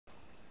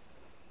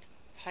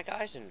Hi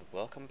guys, and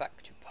welcome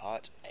back to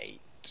part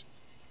 8.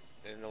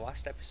 In the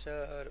last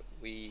episode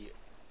we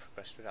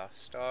progressed with our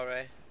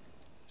story,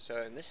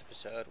 so in this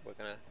episode we're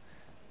going to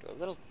do a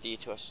little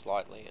detour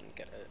slightly and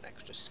get an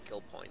extra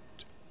skill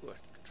point. Ooh, a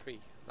tree.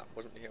 That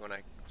wasn't here when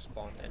I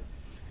spawned in.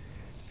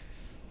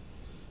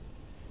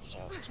 So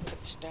let's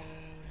put this down.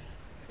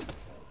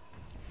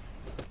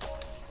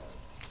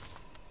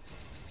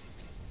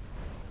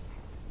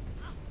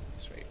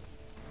 Sweet.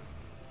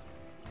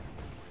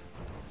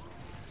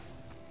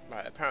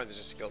 Right, apparently there's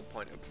a skill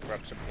point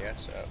perhaps up here,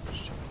 so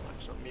just check the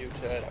mic's not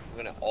muted. I'm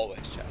gonna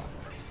always check.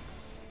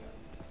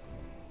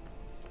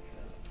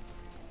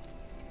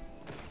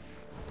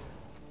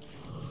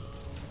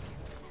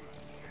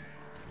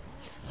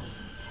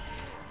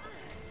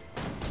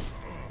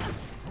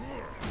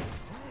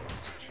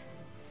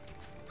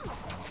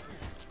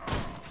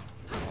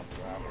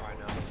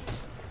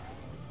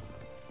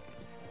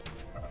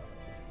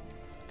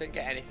 Didn't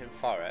get anything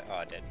for it. Oh,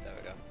 I did. There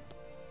we go.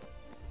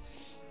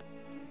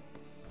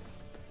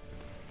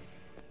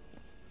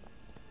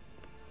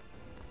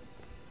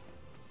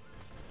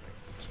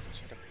 Let's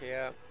head up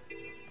here.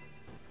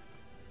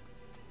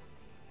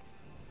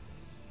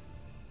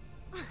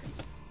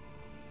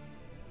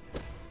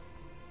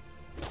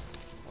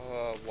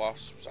 Oh,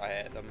 wasps! I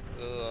hate them.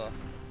 Ugh.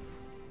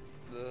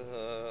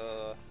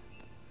 Ugh.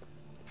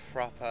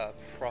 Proper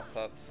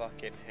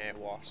fucking hate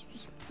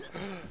wasps.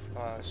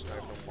 Oh, it's not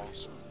even a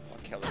wasp. I'll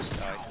kill this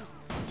guy. Oh,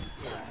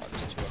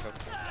 there's two of them.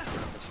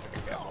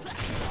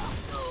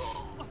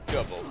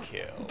 Double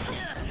kill.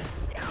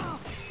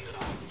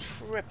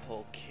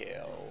 Triple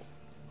kill.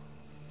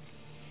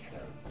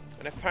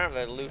 And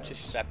apparently the loot is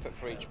separate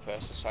for each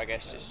person, so I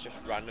guess it's just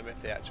random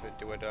if they actually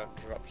do or don't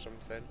drop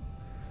something.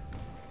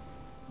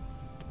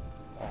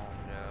 Oh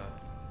no.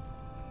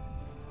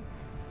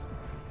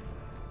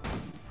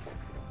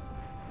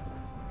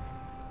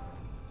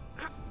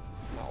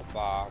 Metal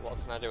bar, what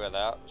can I do with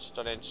that?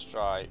 Stunning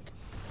strike.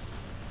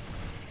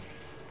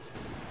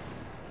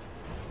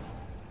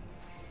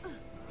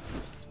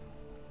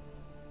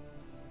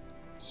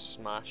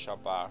 Smash or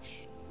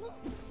bash?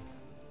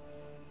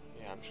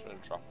 Yeah, I'm just gonna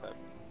drop it.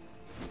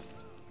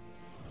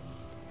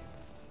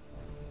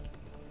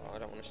 Oh, I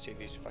don't want to see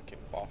these fucking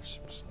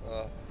wasps.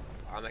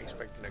 I'm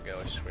expecting a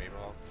girl scream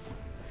along.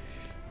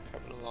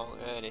 Coming along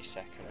any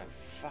second. I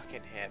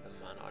fucking hate them,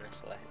 man,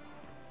 honestly.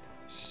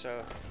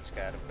 So fucking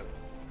scared of them.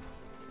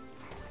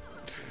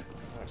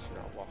 That's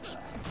not a wasp.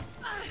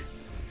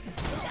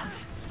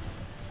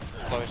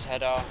 Blow his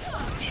head off,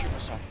 shoot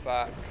myself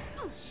back,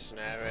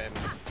 snare him.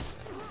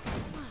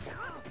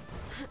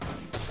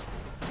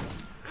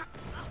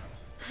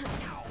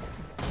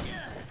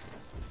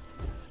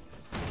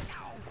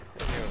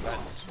 New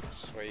event,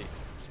 sweet.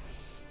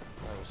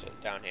 Where was it?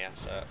 Down here,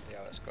 so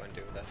yeah, let's go and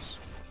do this.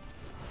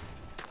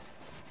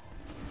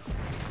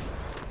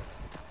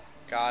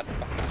 Guard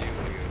back to you.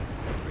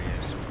 Where he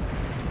is.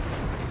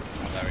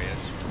 Oh, there he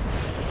is.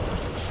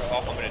 So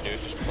all I'm going to do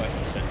is just place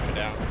the sentry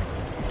down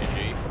in G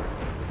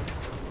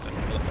and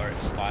look where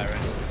it's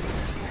firing.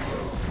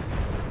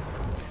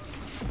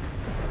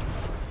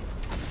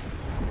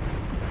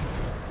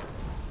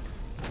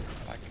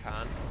 If I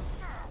can.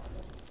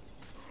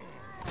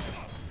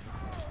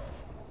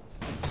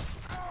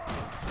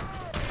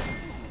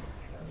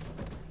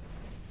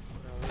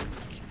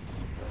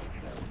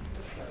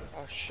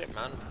 Oh shit,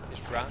 man,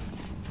 he's ran.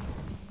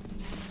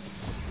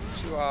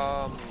 2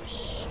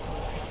 arms.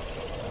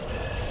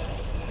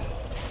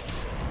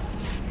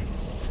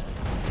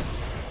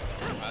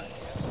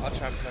 I'll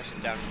try and place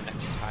it down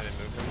next time it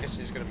moves. I'm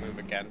guessing he's going to move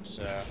again,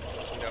 so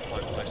there's no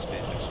point placing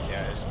it just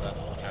yet, is there?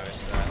 No,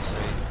 it's there,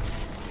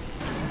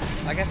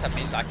 see. I guess that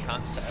means I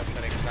can't set up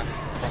an exact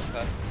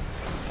proper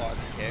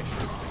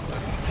fortification.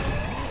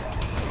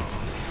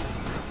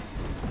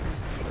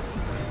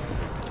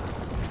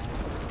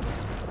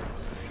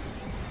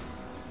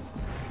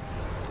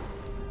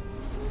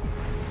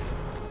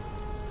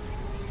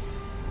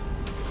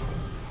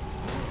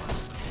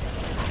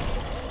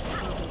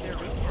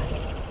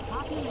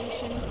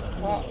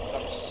 What?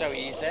 That was so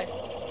easy.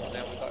 And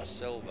then we got a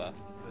silver.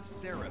 The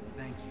Seraph,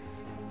 thank you.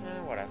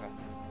 Whatever.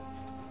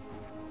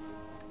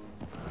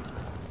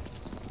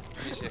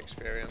 Easy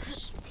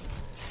experience.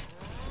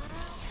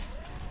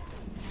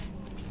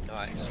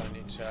 Alright, so I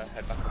need to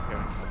head back up here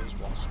and kill these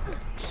wasps.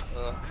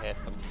 Ugh, I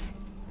hate them.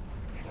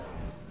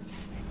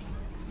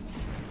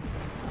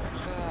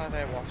 Ah,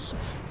 they're wasps.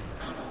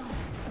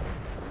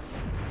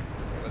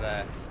 Over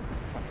there.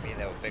 Fuck me,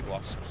 they were big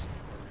wasps.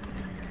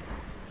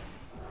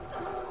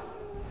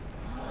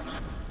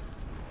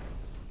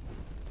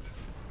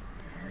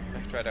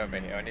 Right over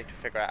here. I need to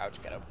figure out how to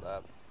get up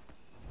there.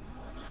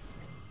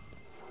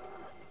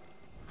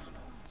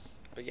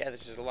 But yeah,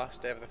 this is the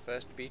last day of the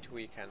first beta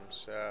weekend,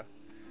 so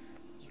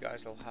you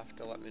guys will have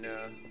to let me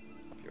know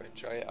if you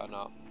enjoy it or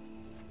not.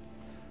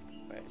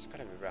 Wait, it's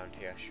gotta be around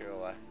here,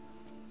 surely.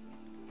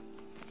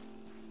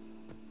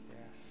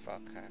 Yeah,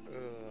 fuck.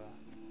 Ugh.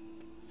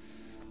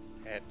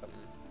 Hate them.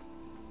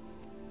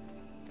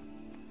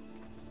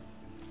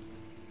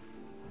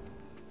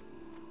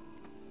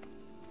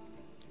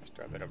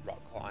 do a bit of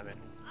rock climbing.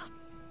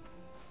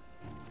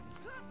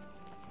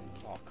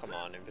 Oh, come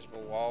on,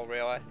 invisible wall,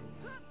 really?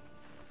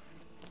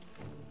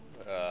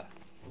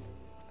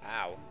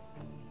 Ow.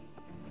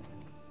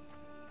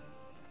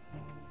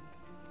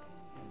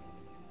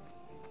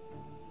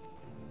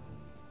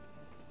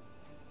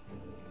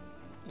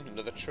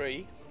 Another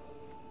tree.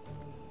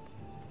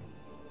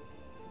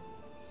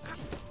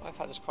 I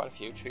thought there's quite a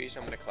few trees.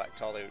 I'm going to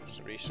collect all those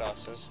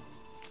resources.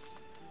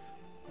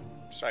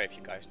 Sorry if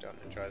you guys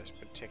don't enjoy this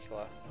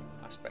particular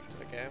aspect of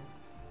the game.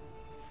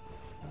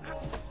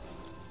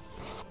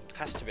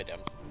 Has to be done.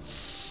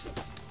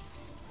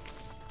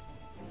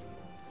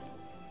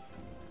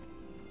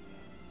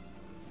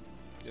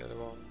 The other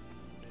one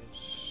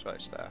is... so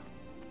it's there.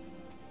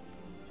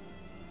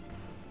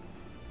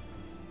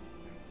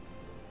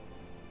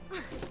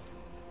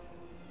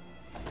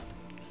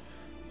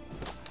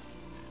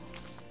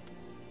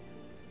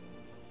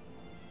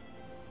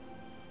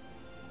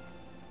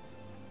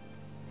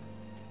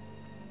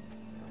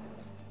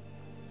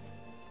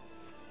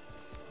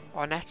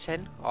 Oh,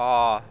 netting?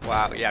 Oh,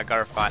 wow, yeah, I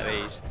gotta fight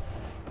these.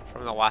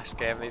 From the last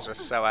game, these were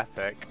so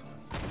epic.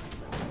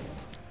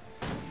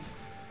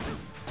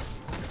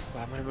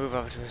 Well, I'm gonna move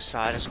over to the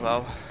side as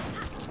well.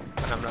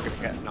 And I'm not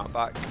gonna get knocked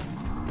back.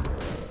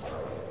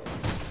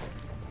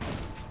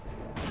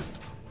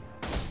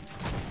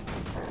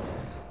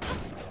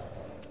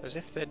 As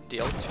if they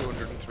deal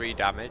 203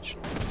 damage.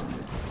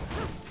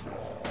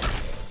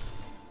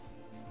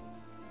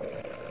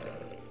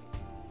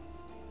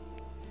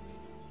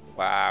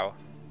 Wow.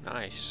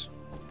 Nice.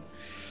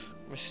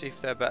 Let me see if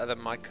they're better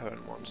than my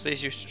current ones.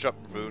 These used to drop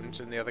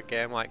runes in the other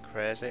game like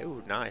crazy.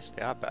 Ooh, nice.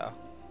 They are better.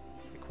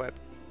 Equip.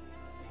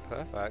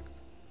 Perfect.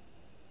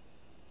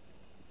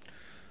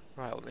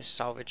 Right, let me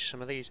salvage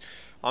some of these.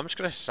 I'm just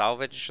going to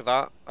salvage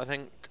that, I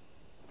think.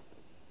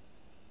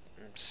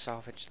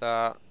 Salvage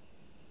that.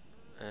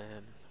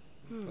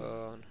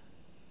 Bone.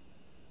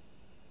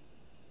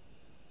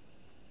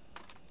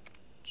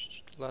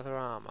 Just leather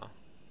armor.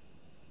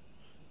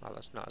 Oh,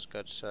 that's not as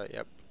good, so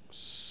yep.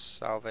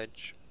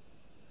 Salvage.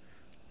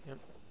 Yep.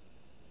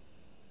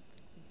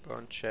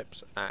 Bone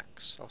chips,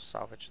 axe. I'll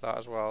salvage that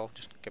as well.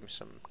 Just give me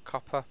some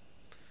copper.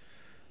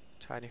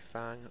 Tiny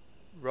fang.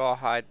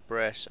 Rawhide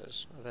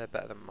braces. Are they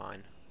better than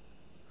mine?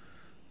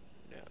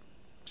 Yeah.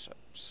 So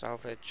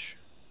salvage.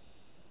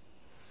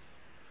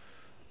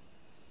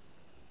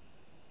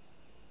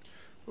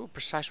 Ooh,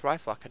 precise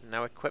rifle. I can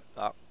now equip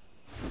that.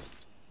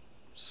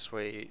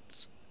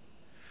 Sweet.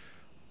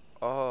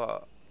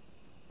 Oh.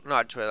 No,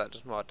 actually that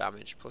does more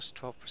damage, plus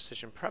 12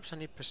 precision. Perhaps I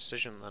need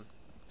precision then.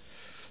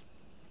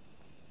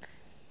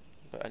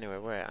 But anyway,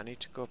 wait, I need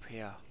to go up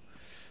here.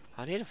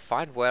 I need to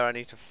find where I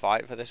need to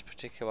fight for this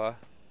particular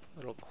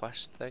little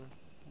quest thing.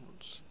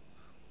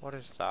 What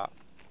is that?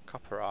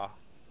 Copper R.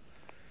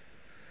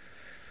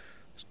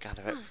 Let's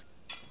gather it.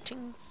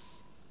 Ting!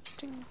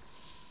 Ting!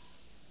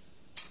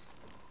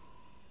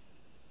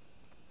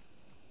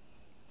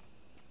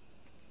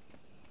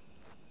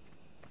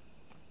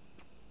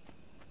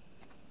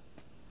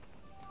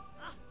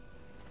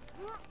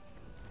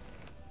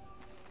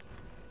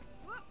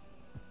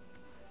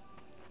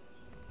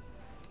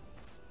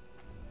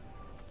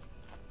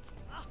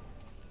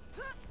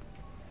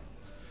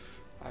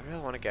 I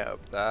really want to get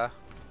up there,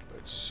 but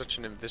it's such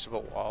an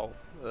invisible wall.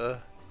 Ugh.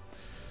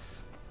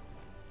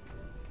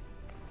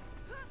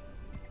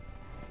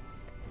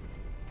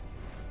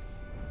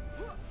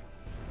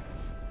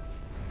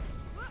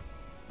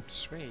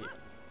 Sweet.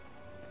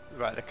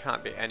 Right, there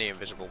can't be any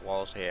invisible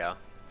walls here.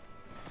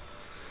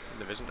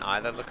 And there isn't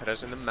either. Look at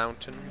us in the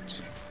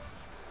mountains.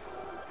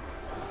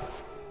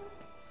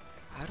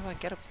 How do I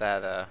get up there,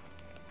 though?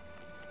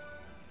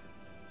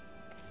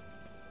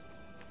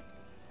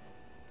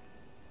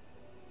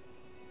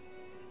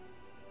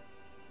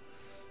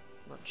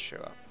 Not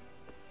sure.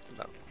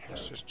 No,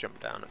 let's just jump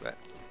down a bit.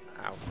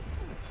 Ow.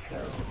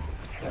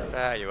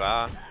 There you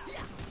are.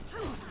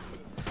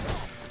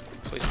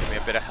 Please give me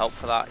a bit of help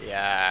for that.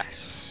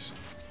 Yes.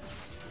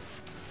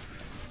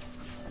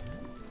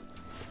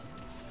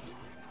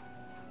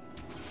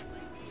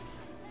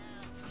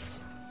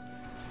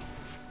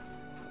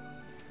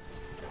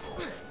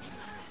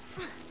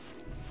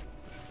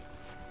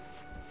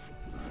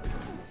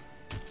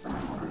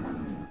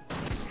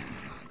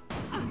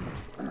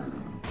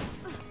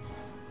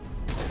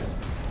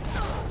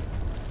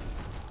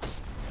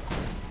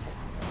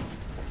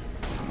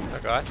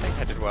 Okay, I think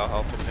I did well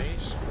helping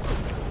these.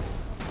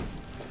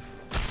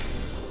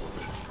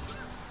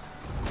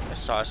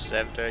 So I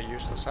saved a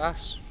useless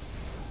ass.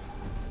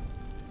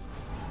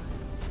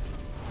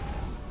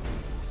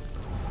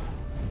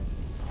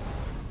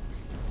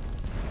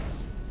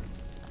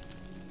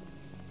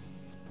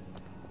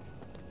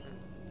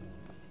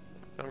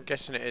 I'm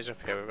guessing it is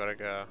up here we've got to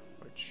go,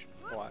 which,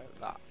 like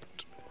that.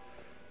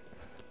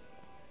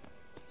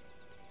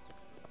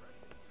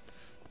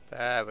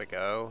 There we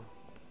go.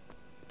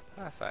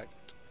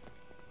 Perfect.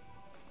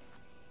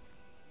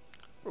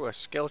 Ooh, a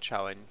skill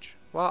challenge.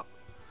 What?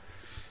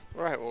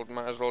 Right, well,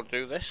 might as well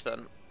do this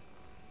then.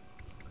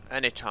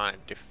 Anytime,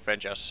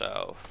 defend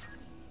yourself.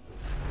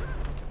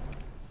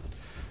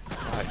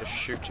 Right, just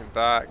shoot him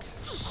back,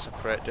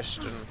 separate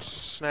distance,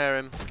 snare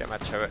him, get my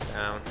turret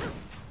down.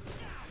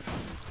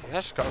 He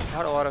has got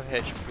quite a lot of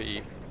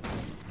HP.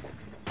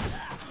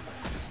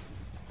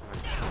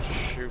 Right, just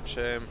shoot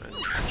him and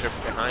jump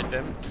behind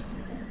him.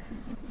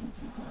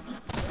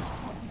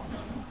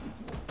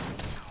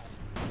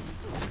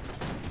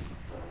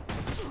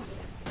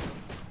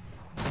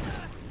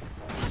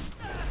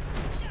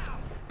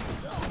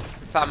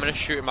 In fact, I'm going to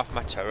shoot him off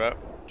my turret,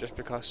 just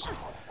because,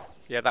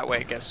 yeah, that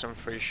way it gets some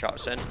free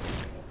shots in.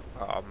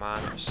 Oh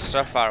man, it's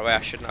so far away, I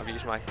shouldn't have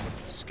used my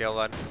skill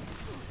then.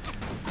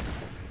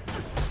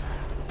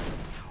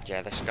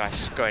 Yeah, this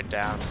guy's going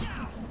down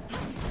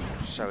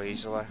so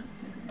easily.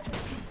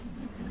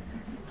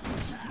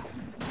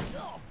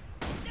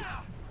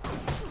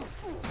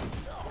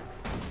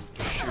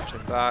 Just shoot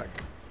him back,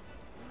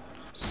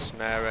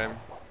 snare him.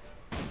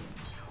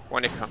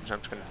 When he comes, I'm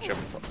just going to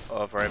jump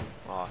over him.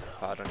 Oh,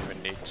 I don't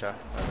even need to.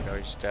 There we go,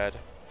 he's dead.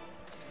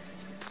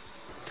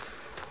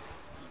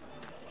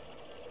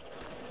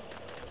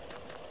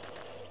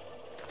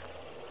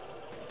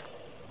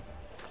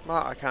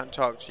 Mark, I can't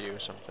talk to you or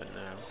something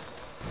now.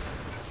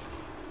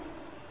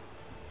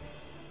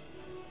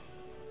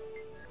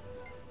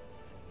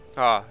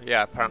 Oh,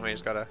 yeah, apparently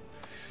he's got a...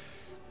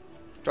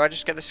 Do I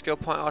just get the skill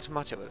point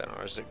automatically then,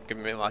 or is it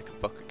giving me like a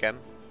book again?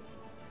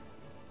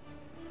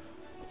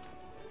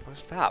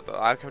 What's that? But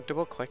I can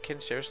double click in,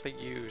 seriously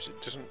use.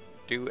 It doesn't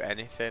do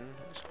anything.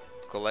 It's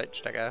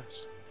glitched, I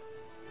guess.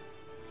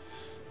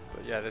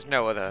 But yeah, there's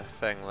no other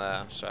thing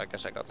there, so I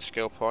guess I got the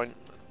skill point.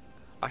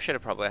 I should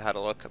have probably had a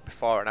look at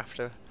before and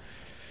after.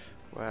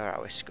 Where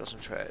are we? Skills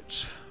and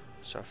traits.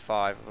 So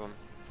 5 of them.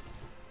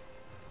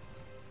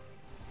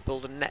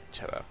 Build a net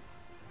tower.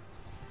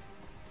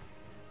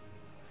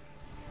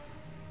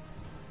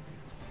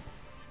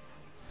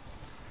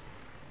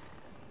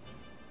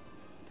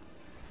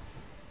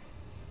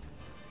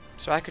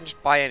 So I can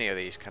just buy any of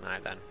these, can I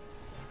then?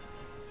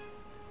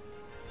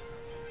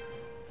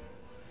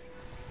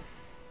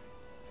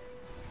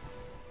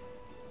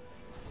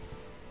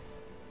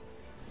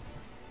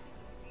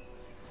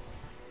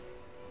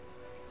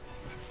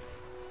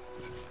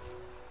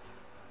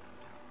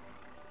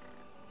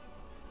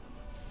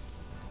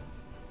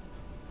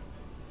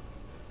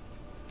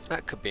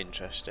 That could be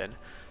interesting.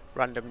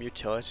 Random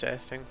utility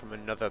thing from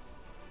another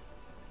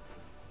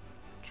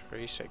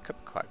tree, so it could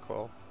be quite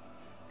cool.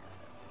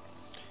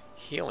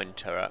 Healing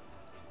turret.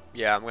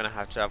 Yeah, I'm gonna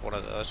have to have one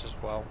of those as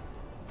well.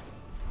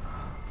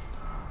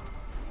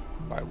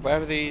 Right,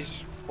 where are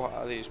these? What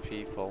are these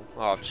people?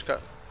 Oh, I've just got...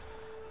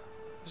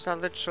 Is that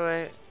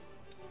literally...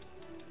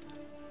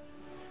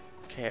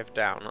 Cave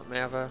down? Let me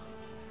have a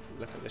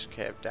look at this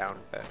cave down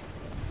bit.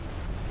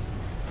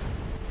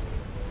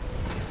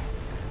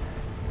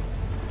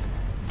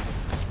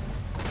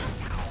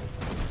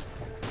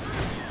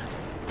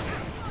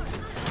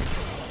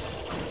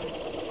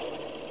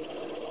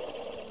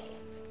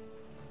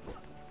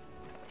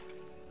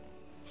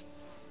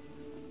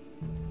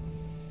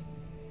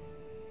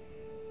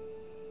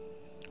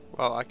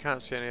 Well, I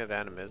can't see any of the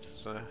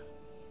enemies. There's a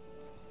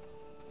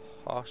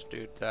horse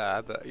dude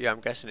there, but yeah, I'm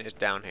guessing it's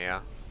down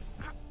here.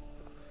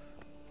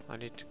 I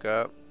need to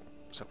go.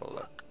 Let's have a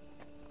look.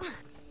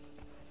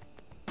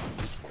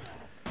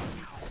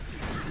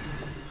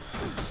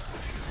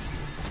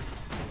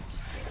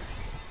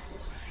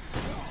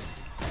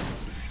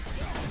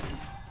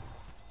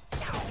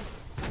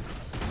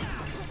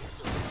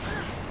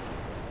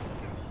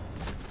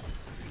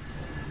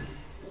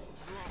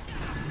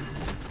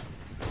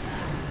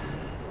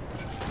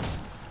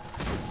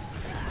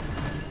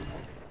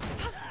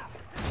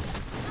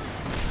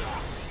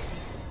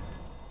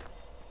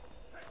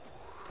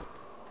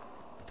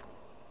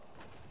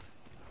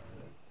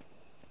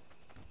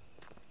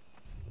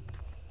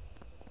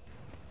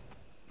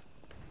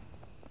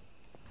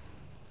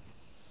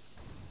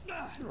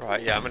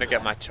 Right, yeah, I'm gonna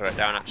get my turret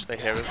down actually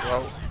here as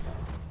well.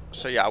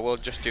 So yeah, I will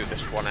just do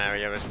this one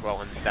area as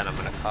well, and then I'm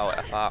gonna call it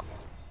a part.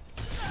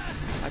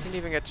 I didn't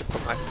even get to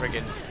put my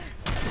friggin'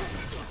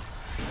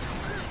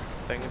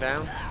 thing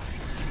down.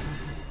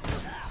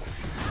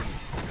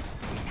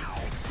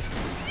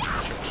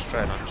 Jump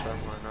straight onto him,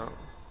 why not?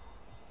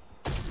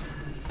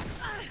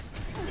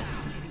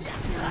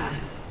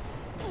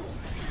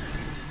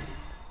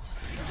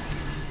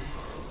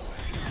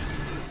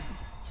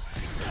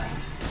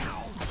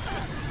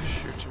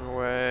 Shoot him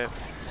away,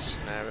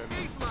 snare him.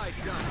 I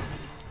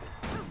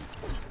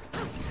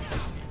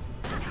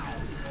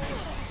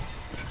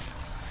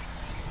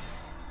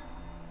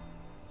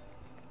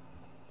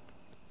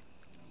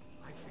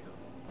feel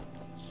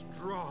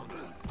strong.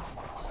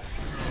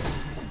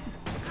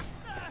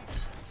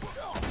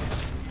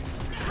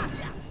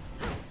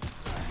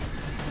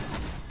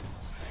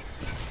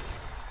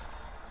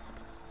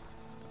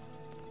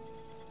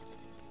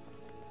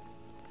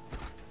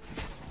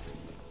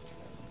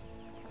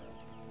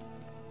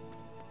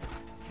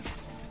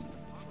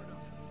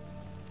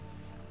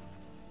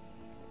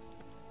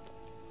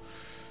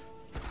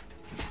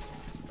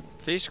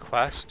 These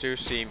quests do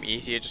seem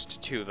easier just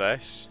to do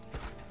this.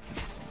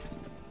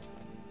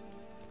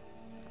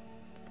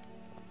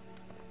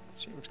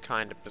 Seems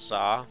kind of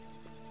bizarre.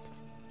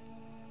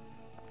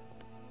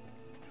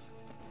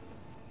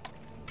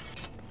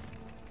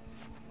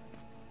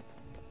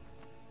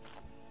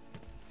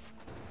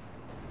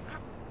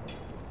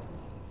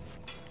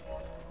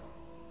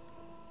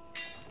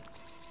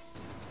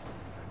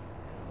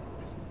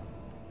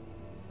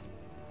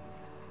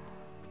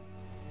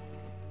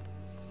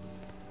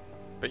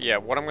 But yeah,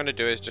 what I'm going to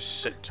do is just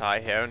sit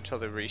tight here until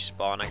they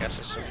respawn. I guess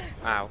it's some...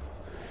 Ow.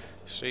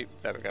 See,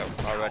 there we go.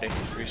 Already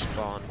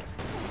respawned.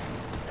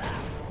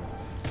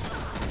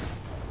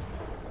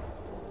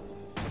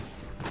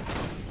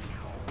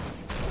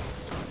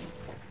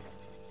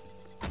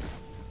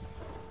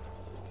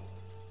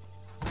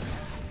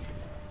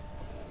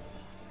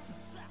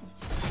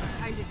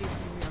 Time to do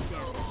some real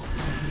damage.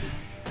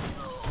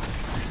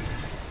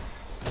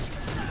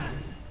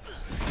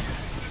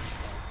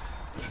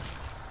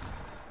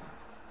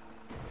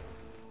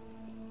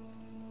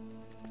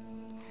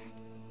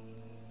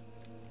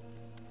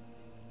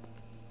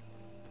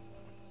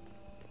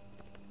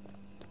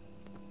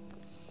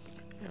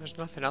 There's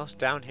nothing else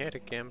down here to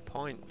gain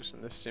points,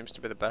 and this seems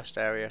to be the best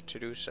area to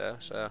do so,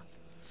 so...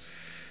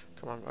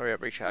 Come on, hurry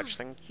up, recharge,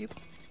 thank you.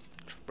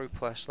 Let's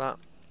replace that.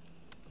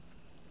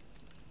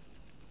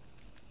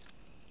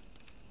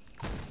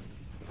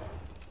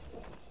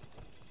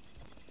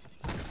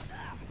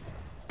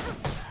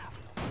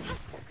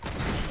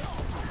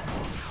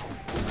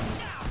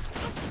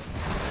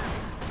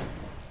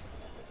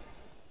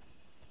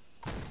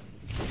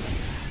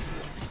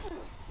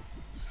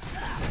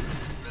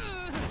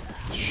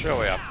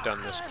 Surely I've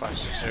done this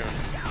quest soon.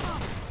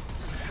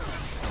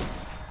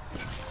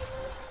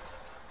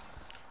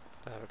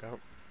 There we go.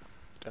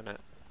 Done it.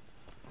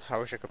 I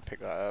wish I could pick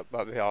that up,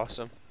 that'd be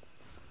awesome.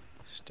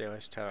 Steal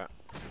his turret.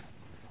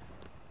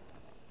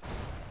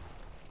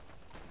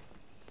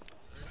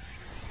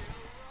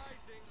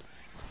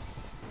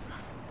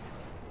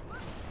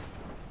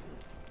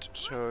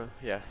 So,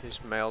 yeah,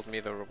 he's mailed me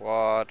the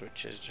reward,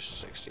 which is just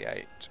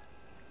 68.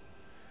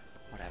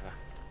 Whatever.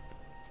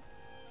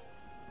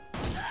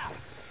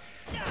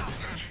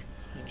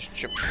 Just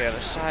jump to the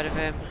other side of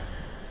him.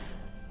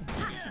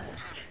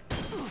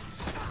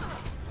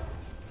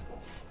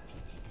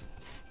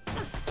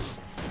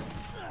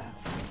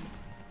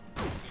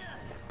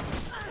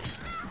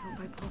 Hope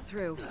I pull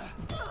through.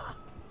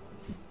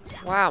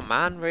 Wow,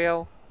 man,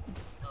 real.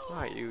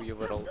 Right, you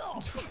little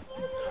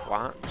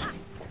twat.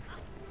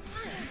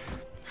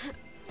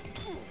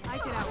 I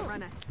could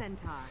outrun a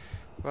centaur.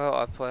 Well,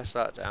 I placed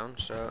that down,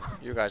 so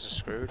you guys are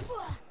screwed.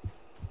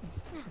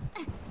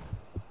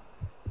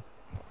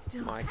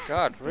 Still My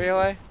god,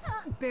 really?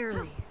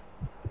 barely.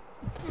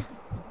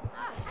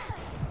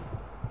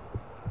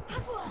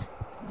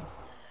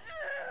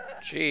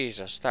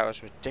 Jesus, that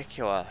was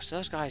ridiculous.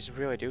 Those guys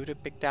really do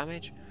big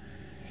damage.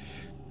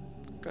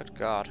 Good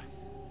god.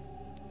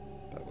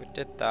 But we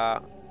did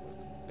that.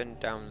 We've been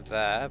down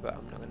there, but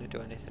I'm not going to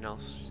do anything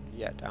else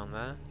yet down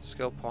there.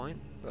 Skill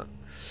point, but...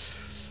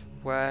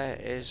 Where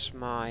is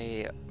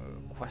my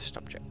quest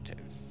objective?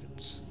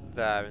 It's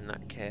there in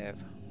that cave.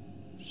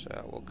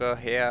 So we'll go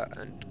here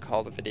and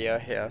call the video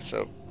here.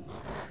 So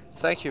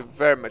thank you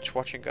very much for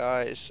watching,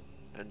 guys,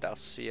 and I'll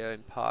see you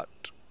in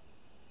part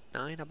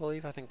 9, I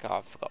believe. I think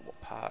I forgot what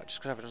part,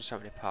 just because I've done so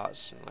many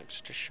parts in like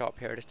such a short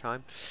period of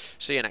time.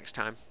 See you next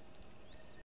time.